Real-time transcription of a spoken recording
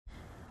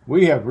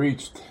We have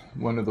reached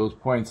one of those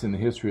points in the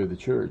history of the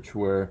church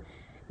where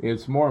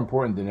it's more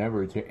important than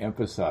ever to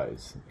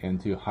emphasize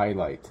and to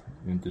highlight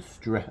and to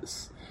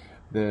stress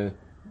the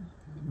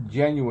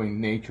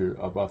genuine nature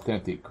of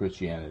authentic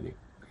Christianity.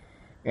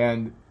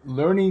 And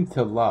learning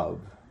to love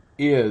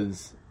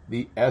is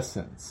the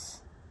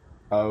essence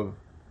of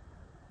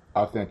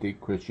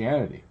authentic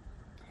Christianity.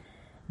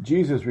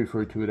 Jesus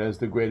referred to it as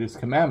the greatest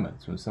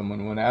commandments. When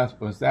someone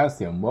was asked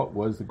him what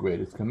was the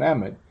greatest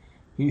commandment,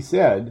 he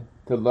said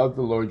to love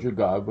the Lord your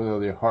God with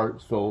all your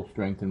heart, soul,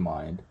 strength, and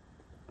mind,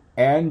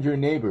 and your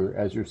neighbor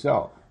as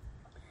yourself.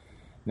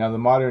 Now, the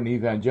modern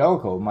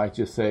evangelical might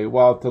just say,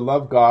 well, to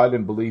love God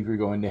and believe you're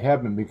going to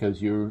heaven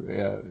because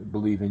you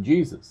believe in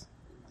Jesus.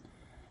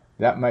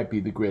 That might be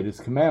the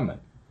greatest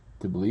commandment,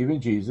 to believe in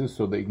Jesus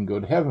so that you can go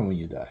to heaven when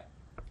you die.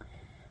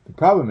 The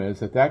problem is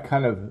that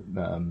kind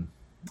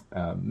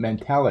of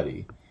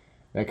mentality,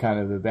 that kind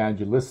of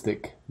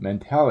evangelistic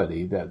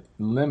mentality that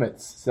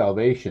limits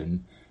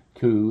salvation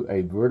to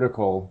a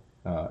vertical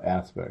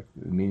aspect,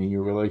 meaning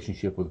your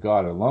relationship with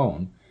God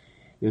alone,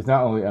 is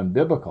not only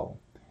unbiblical,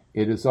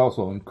 it is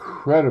also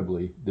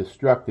incredibly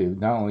destructive,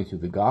 not only to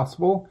the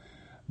gospel,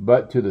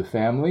 but to the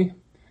family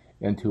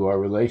and to our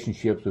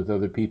relationships with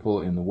other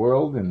people in the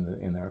world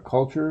and in our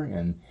culture,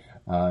 and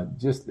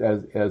just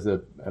as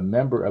a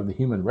member of the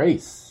human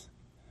race.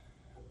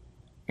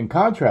 In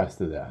contrast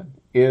to that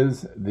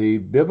is the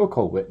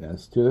biblical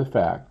witness to the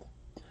fact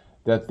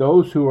that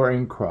those who are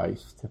in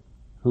Christ,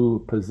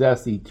 who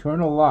possess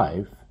eternal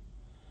life,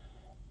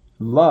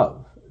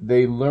 love.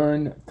 They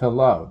learn to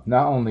love.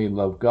 Not only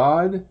love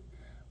God,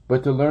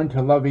 but to learn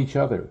to love each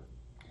other.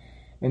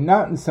 And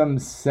not in some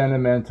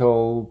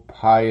sentimental,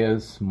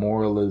 pious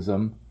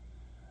moralism,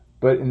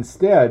 but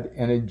instead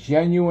in a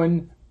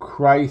genuine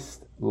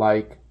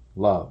Christ-like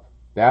love.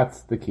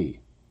 That's the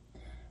key.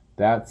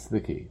 That's the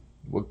key.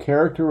 What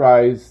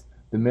characterized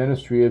the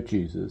ministry of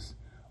Jesus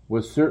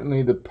was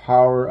certainly the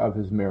power of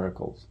his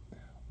miracles,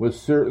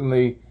 was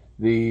certainly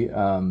the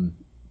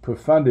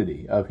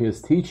profundity of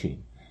his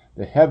teaching,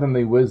 the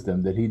heavenly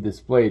wisdom that he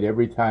displayed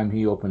every time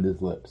he opened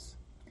his lips.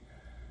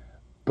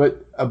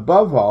 But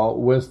above all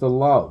was the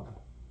love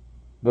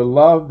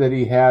that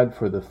he had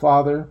for the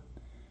Father,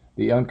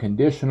 the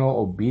unconditional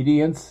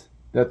obedience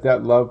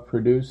that love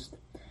produced,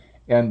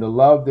 and the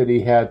love that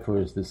he had for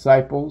his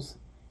disciples.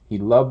 He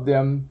loved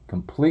them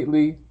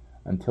completely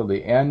until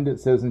the end, it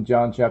says in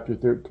John chapter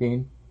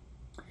 13.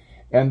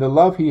 And the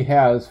love he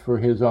has for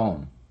his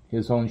own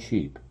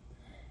sheep,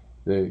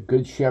 the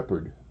good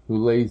shepherd who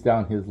lays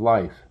down his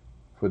life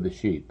for the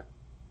sheep.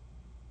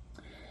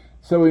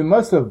 So we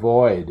must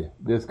avoid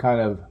this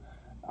kind of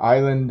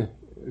island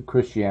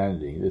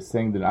Christianity, this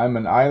thing that I'm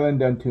an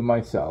island unto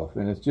myself,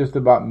 and it's just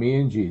about me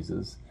and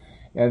Jesus,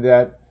 and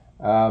that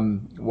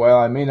while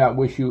I may not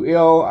wish you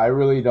ill, I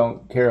really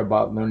don't care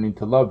about learning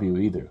to love you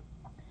either.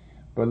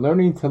 But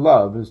learning to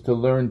love is to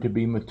learn to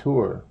be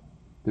mature,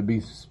 to be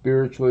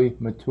spiritually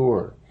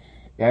mature.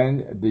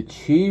 And the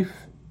chief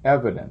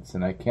evidence,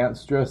 and I can't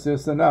stress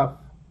this enough,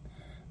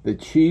 the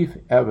chief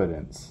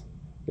evidence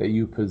that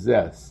you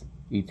possess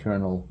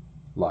eternal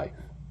life.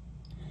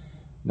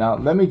 Now,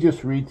 let me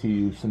just read to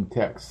you some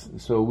texts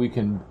so we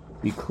can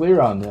be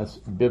clear on this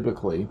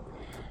biblically.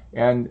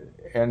 And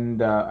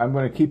I'm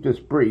going to keep this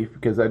brief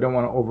because I don't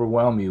want to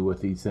overwhelm you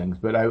with these things.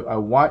 But I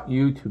want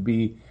you to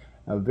be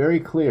very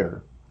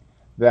clear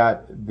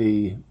that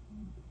the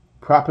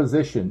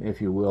proposition,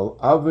 if you will,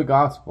 of the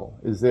gospel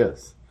is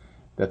this,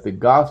 that the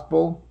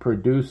gospel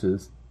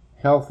produces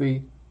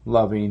healthy,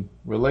 loving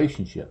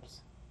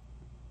relationships.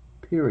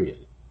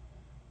 Period.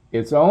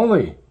 It's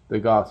only the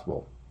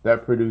gospel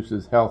that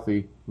produces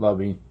healthy,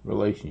 loving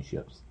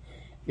relationships.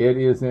 It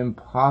is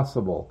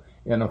impossible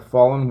in a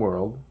fallen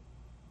world,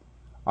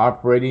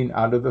 operating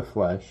out of the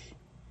flesh,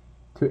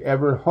 to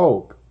ever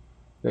hope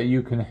that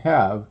you can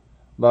have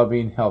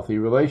loving, healthy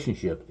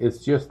relationship.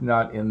 It's just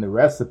not in the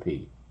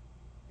recipe.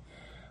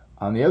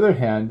 On the other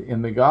hand,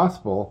 in the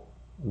gospel,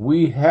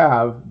 we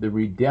have the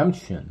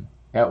redemption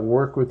at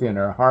work within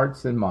our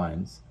hearts and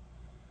minds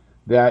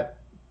that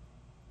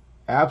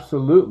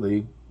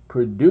absolutely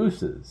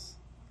produces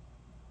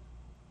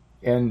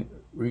and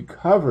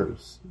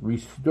restores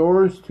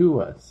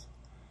to us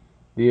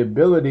the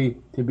ability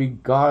to be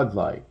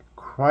godlike,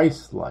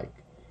 Christ-like.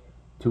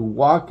 To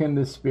walk in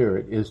the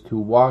Spirit is to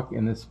walk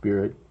in the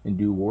Spirit and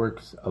do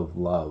works of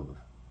love,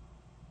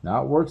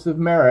 not works of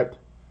merit.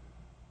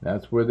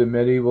 That's where the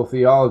medieval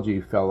theology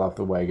fell off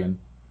the wagon.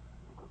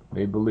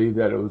 They believed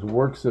that it was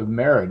works of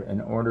merit in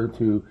order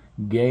to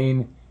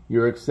gain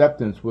your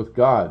acceptance with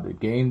God, to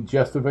gain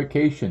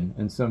justification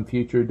in some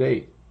future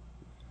date.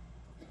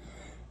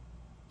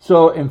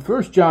 So in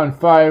 1 John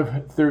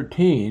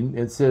 5:13,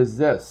 it says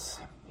this.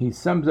 He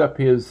sums up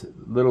his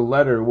little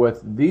letter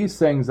with, "These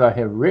things I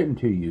have written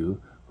to you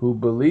who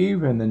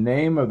believe in the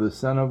name of the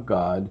Son of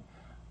God,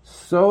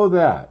 so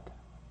that,"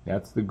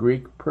 that's the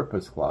Greek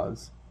purpose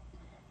clause,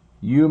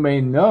 "you may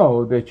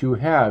know that you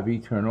have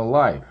eternal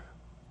life."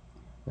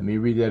 Let me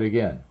read that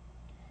again.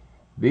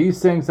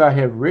 "These things I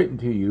have written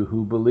to you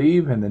who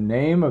believe in the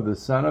name of the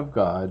Son of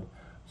God,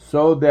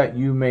 so that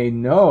you may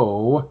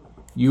know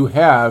you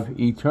have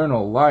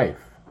eternal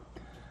life.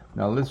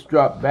 Now let's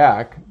drop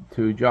back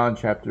to John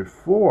chapter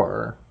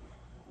 4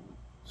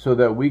 so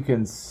that we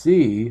can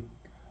see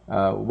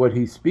what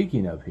he's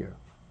speaking of here.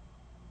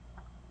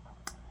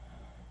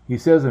 He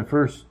says in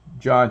 1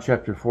 John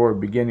chapter 4,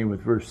 beginning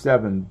with verse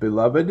 7,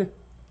 "Beloved,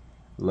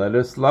 let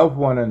us love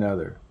one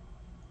another,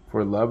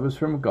 for love is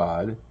from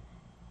God,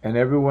 and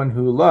everyone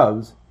who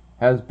loves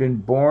has been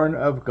born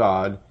of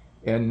God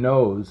and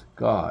knows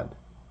God."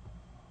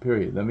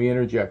 Period. Let me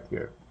interject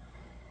here.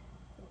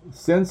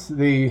 Since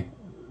the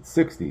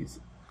 60s,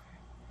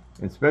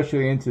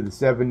 especially into the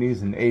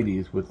 70s and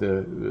 80s, with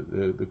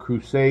the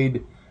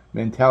crusade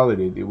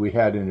mentality that we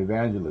had in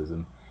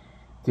evangelism,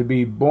 to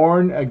be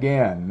born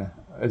again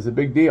is a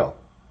big deal.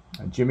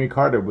 Jimmy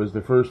Carter was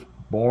the first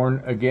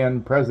born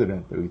again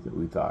president,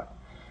 we thought.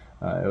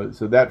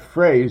 So that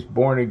phrase,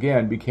 born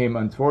again, became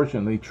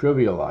unfortunately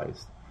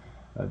trivialized.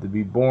 To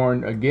be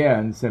born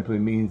again simply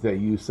means that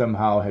you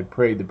somehow had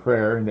prayed the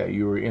prayer and that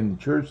you were in the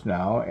church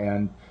now,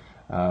 and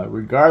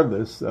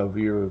regardless of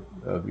your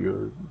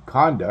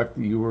conduct,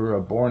 you were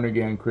a born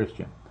again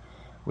Christian,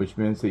 which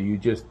means that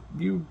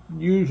you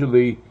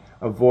usually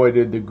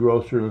avoided the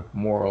grosser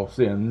moral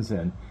sins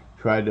and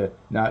tried to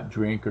not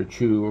drink or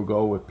chew or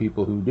go with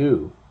people who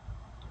do.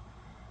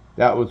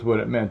 That was what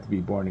it meant to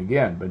be born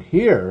again. But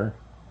here,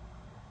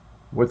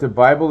 what the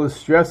Bible is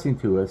stressing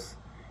to us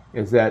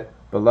is that,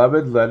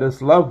 "Beloved, let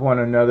us love one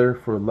another,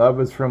 for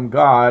love is from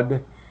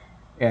God,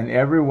 and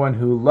everyone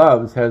who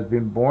loves has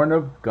been born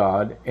of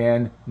God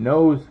and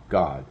knows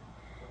God."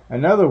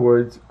 In other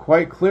words,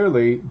 quite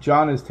clearly,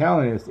 John is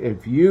telling us,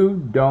 if you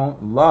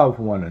don't love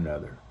one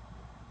another,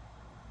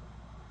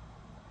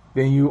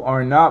 then you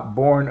are not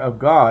born of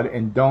God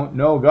and don't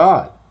know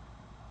God.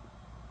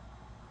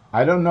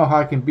 I don't know how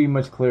I can be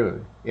much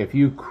clearer. If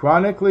you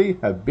chronically,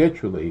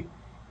 habitually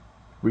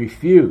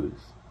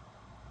refuse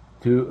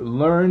to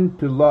learn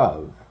to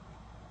love,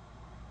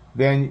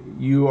 then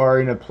you are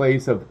in a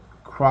place of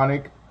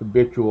chronic,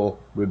 habitual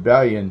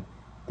rebellion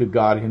to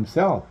God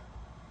himself.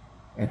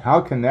 And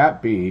how can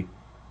that be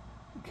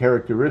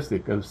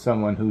characteristic of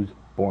someone who's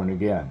born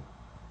again?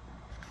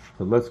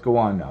 So let's go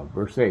on now.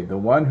 Verse 8, "The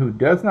one who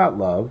does not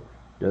love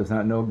does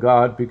not know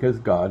God, because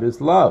God is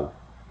love."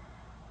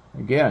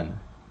 Again,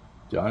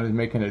 John is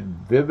making it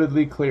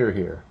vividly clear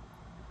here.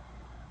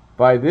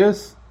 "By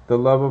this the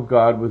love of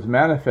God was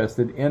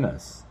manifested in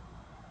us,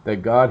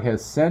 that God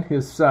has sent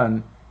his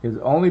Son, his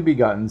only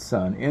begotten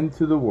Son,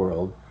 into the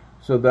world,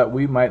 so that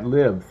we might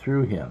live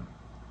through him.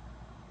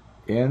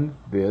 In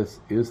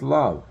this is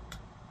love,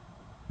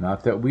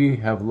 not that we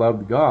have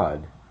loved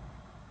God,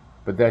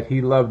 but that he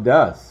loved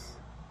us,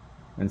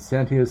 and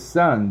sent his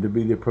Son to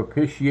be the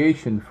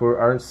propitiation for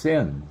our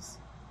sins."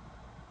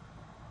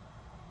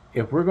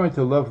 If we're going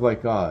to love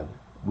like God,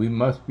 we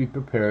must be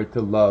prepared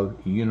to love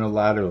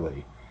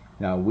unilaterally.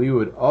 Now, we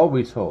would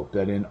always hope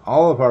that in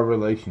all of our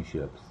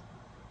relationships,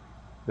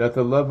 that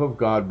the love of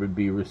God would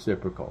be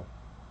reciprocal,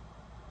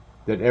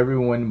 that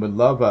everyone would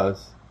love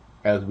us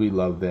as we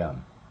love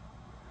them.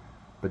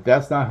 But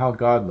that's not how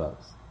God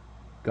loves.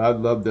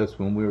 God loved us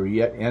when we were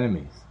yet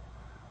enemies.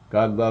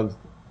 God loves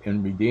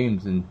and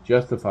redeems and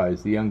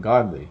justifies the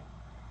ungodly.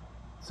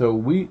 So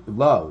we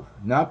love,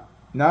 not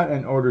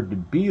in order to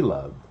be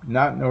loved,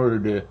 not in order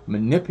to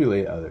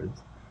manipulate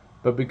others,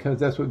 but because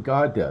that's what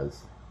God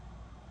does.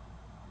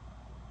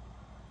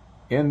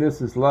 In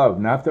this is love,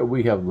 not that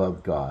we have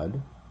loved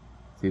God.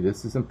 See,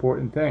 this is an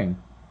important thing.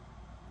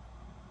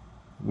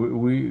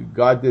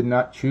 God did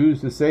not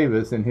choose to save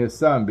us in his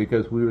Son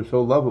because we were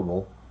so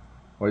lovable,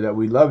 or that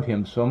we loved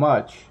him so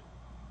much.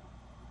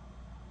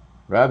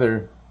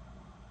 Rather,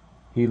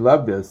 he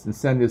loved us and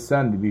sent his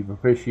Son to be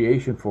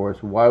propitiation for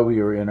us while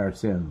we were in our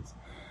sins.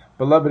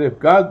 "Beloved, if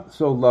God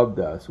so loved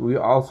us, we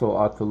also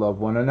ought to love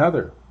one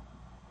another."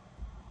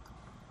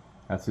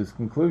 That's his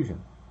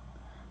conclusion.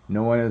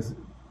 No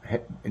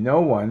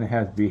one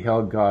has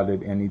beheld God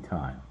at any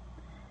time.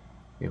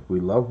 If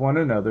we love one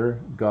another,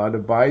 God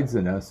abides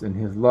in us, and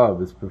his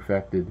love is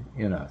perfected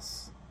in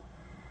us.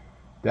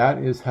 That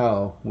is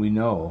how we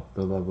know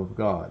the love of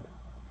God.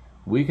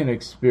 We can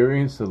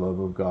experience the love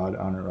of God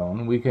on our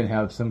own. We can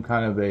have some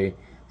kind of a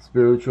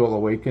spiritual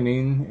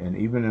awakening and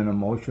even an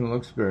emotional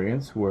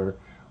experience where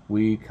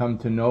we come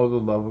to know the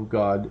love of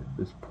God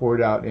is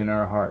poured out in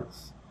our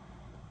hearts.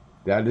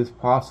 That is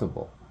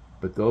possible.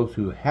 But those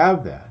who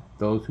have that,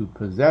 those who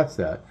possess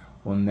that,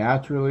 will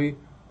naturally,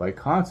 by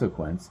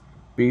consequence,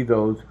 be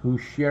those who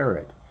share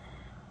it.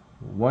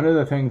 One of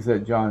the things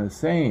that John is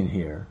saying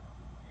here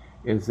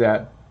is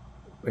that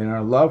in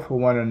our love for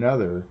one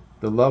another,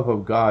 the love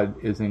of God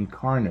is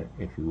incarnate,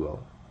 if you will.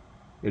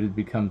 It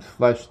becomes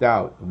fleshed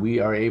out. We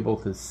are able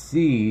to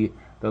see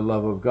the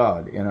love of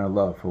God in our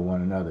love for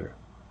one another.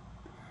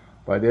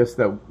 By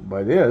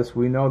this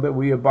we know that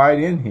we abide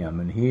in him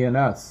and he in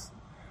us,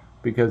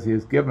 because he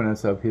has given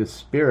us of his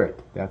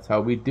Spirit. That's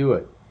how we do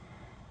it.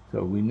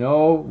 So we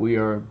know we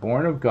are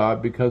born of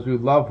God because we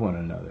love one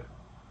another.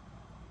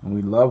 And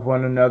we love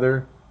one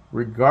another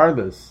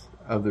regardless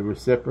of the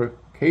reciprocal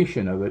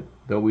reciprocation of it,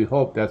 though we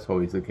hope that's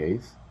always the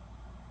case.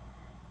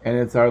 And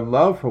it's our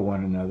love for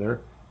one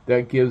another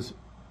that gives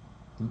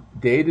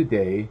day to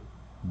day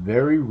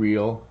very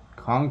real,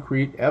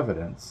 concrete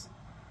evidence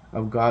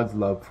of God's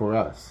love for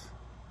us.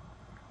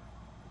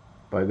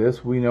 By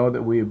this we know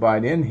that we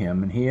abide in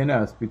him and he in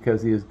us,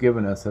 because he has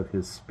given us of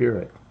his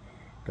Spirit.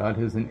 God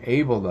has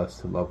enabled us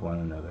to love one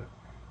another.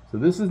 So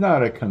this is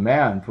not a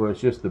command for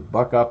us just to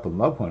buck up and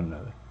love one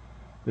another.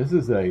 This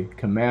is a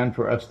command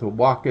for us to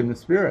walk in the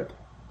Spirit.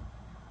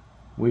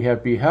 We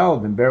have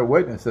beheld and bear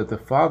witness that the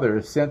Father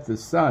has sent the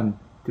Son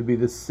to be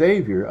the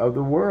Savior of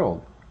the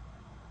world.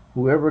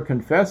 Whoever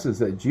confesses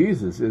that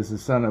Jesus is the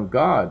Son of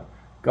God,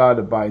 God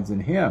abides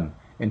in him,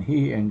 and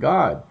he in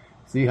God.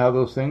 See how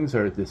those things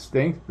are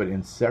distinct but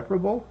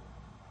inseparable?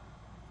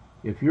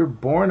 If you're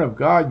born of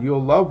God,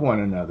 you'll love one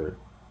another.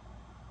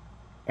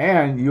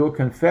 And you'll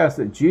confess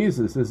that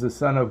Jesus is the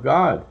Son of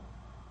God.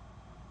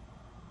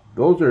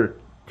 Those are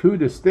two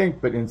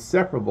distinct but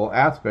inseparable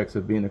aspects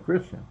of being a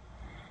Christian.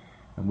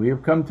 And we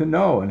have come to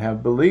know and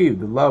have believed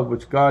the love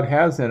which God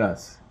has in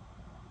us.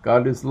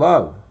 God is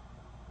love.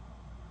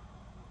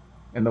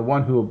 And the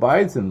one who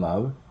abides in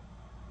love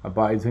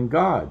abides in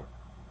God,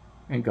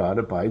 and God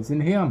abides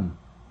in him.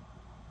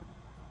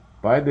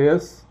 By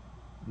this,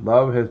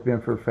 love has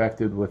been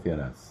perfected within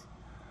us,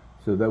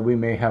 so that we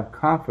may have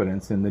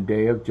confidence in the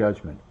day of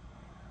judgment,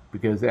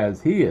 because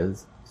as he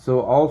is,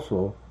 so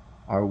also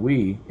are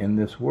we in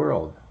this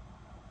world.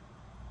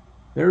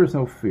 There is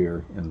no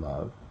fear in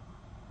love,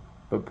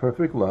 but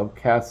perfect love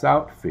casts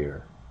out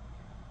fear,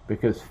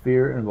 because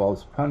fear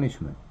involves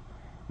punishment,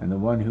 and the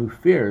one who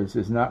fears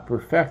is not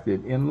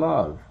perfected in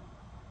love.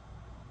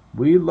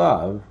 We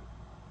love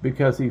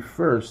because he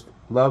first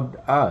loved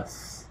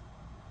us.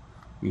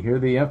 You hear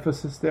the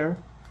emphasis there?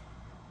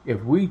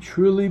 If we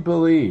truly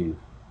believe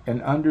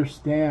and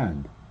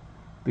understand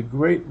the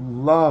great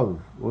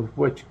love with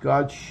which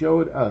God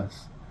showed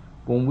us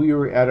when we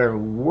were at our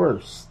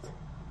worst,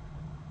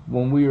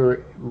 when we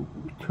were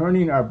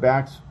turning our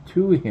backs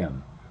to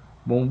him,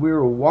 when we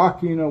were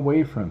walking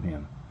away from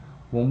him,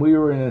 when we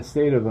were in a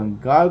state of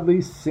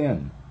ungodly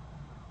sin,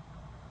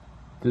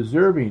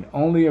 deserving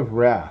only of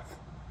wrath,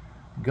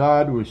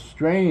 God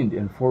restrained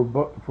and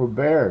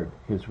forbeared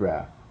his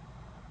wrath.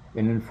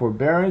 And in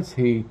forbearance,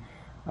 he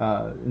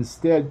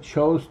instead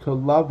chose to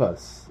love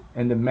us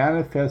and to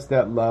manifest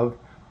that love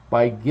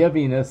by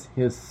giving us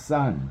his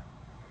Son.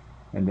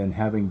 And then,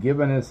 having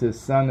given us his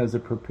Son as a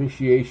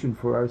propitiation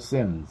for our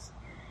sins,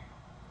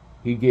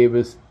 he gave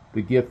us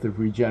the gift of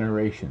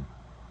regeneration,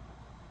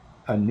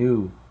 a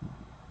new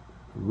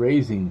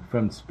raising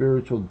from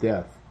spiritual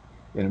death,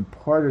 and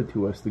imparted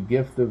to us the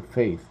gift of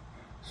faith,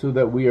 so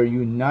that we are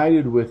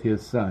united with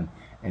his Son.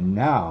 And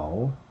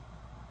now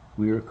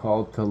we are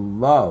called to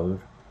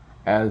love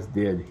as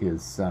did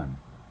his Son,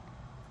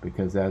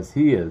 because as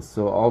he is,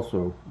 so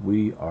also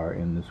we are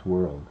in this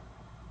world.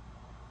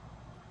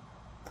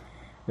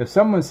 If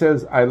someone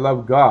says, I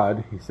love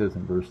God, he says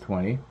in verse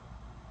 20,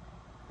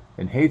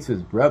 and hates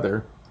his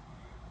brother,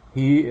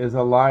 he is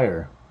a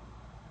liar.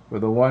 For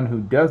the one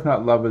who does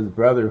not love his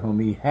brother whom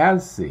he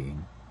has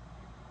seen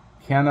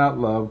cannot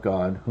love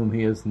God whom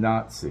he has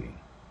not seen.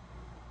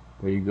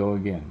 There you go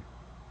again.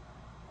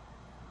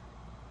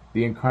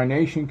 The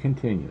incarnation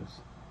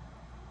continues.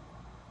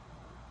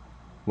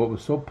 What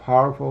was so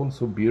powerful and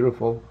so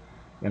beautiful,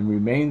 and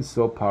remains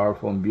so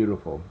powerful and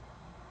beautiful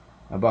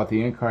about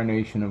the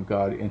incarnation of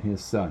God in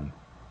his Son,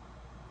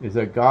 is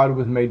that God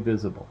was made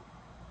visible.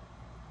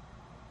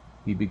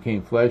 He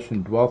became flesh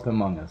and dwelt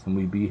among us, and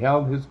we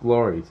beheld his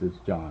glory, says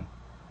John,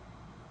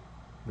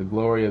 the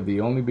glory of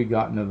the only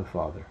begotten of the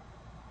Father.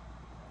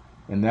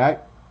 And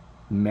that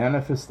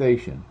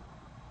manifestation,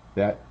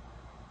 that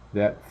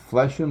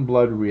flesh and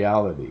blood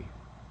reality,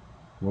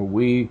 where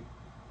we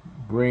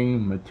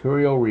bring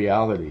material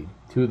reality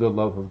to the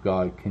love of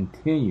God,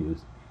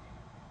 continues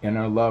in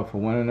our love for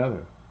one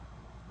another.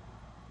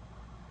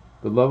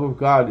 The love of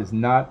God is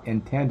not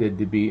intended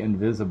to be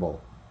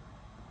invisible.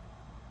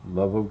 The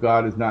love of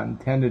God is not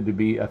intended to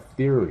be a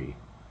theory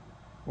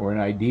or an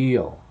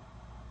ideal.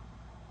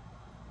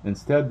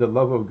 Instead, the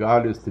love of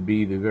God is to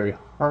be the very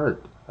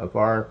heart of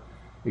our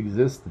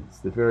existence,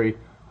 the very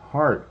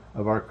heart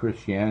of our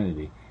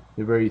Christianity,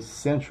 the very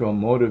central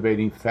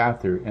motivating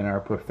factor in our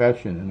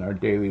profession and our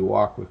daily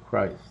walk with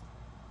Christ.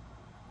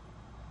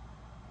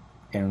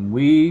 And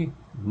we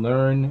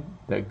learn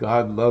that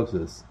God loves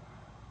us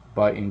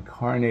by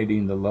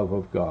incarnating the love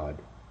of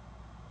God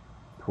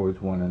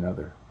towards one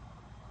another.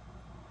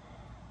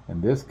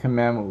 And this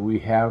commandment we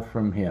have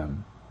from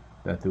him,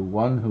 that the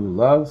one who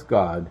loves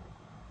God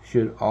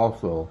should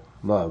also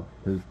love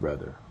his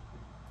brother.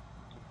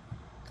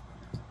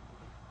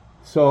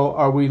 So,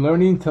 are we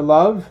learning to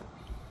love?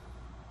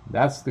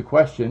 That's the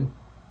question.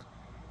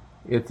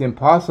 It's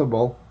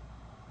impossible.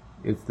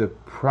 It's the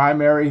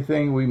primary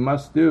thing we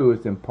must do.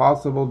 It's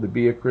impossible to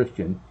be a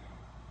Christian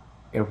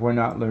if we're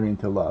not learning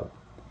to love.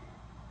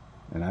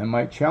 And I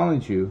might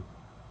challenge you,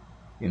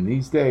 in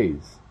these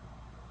days,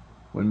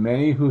 when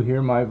many who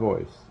hear my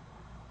voice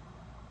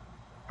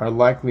are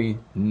likely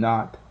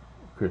not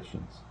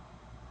Christians.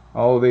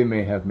 Oh, they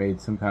may have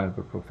made some kind of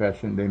a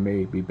profession. They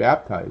may be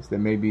baptized. They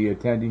may be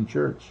attending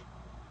church.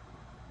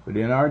 But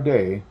in our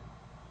day,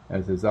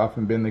 as has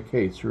often been the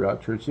case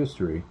throughout church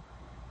history,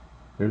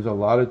 there's a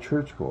lot of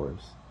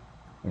churchgoers.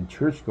 And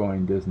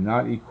church-going does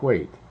not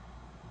equate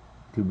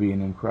to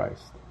being in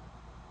Christ.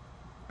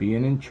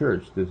 Being in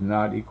church does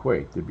not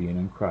equate to being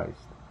in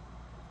Christ.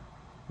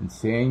 And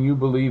saying you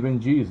believe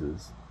in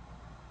Jesus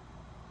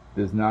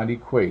does not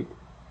equate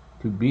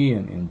to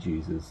being in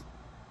Jesus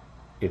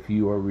if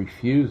you are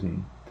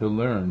refusing to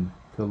learn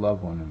to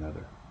love one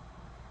another.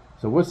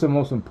 So what's the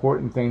most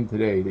important thing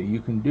today that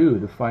you can do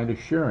to find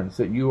assurance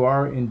that you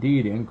are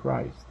indeed in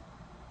Christ?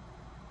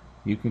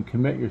 You can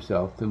commit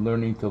yourself to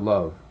learning to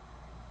love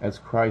as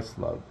Christ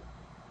loved,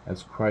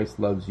 as Christ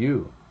loves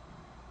you,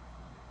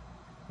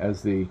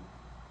 as the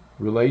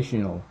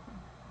relational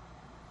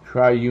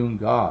triune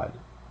God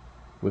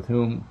with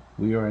whom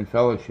we are in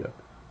fellowship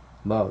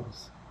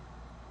loves.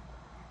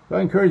 So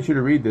I encourage you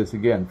to read this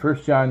again,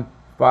 1 John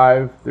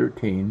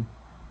 5:13,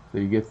 so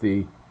you get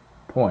the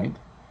point,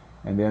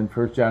 and then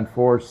 1 John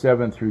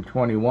 4:7 through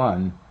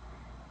 21.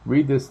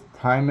 Read this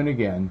time and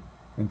again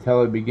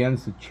until it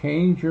begins to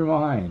change your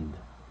mind.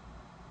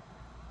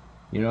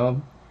 You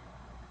know,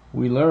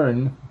 we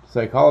learn,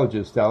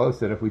 psychologists tell us,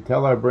 that if we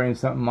tell our brain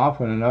something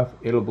often enough,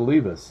 it'll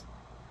believe us.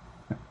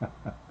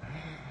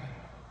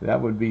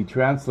 That would be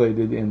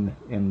translated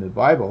in the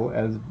Bible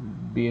as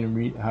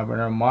having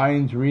our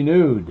minds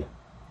renewed.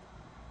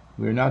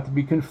 We are not to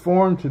be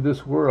conformed to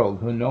this world,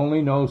 who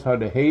only knows how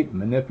to hate,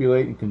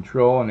 manipulate, and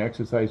control and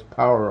exercise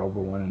power over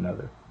one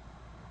another.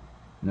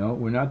 No,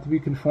 we're not to be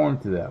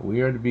conformed to that.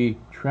 We are to be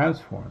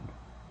transformed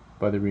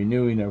by the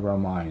renewing of our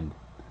mind,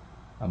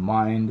 a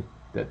mind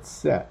that's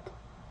set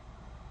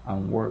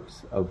on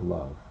works of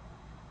love.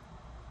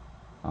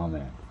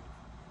 Amen.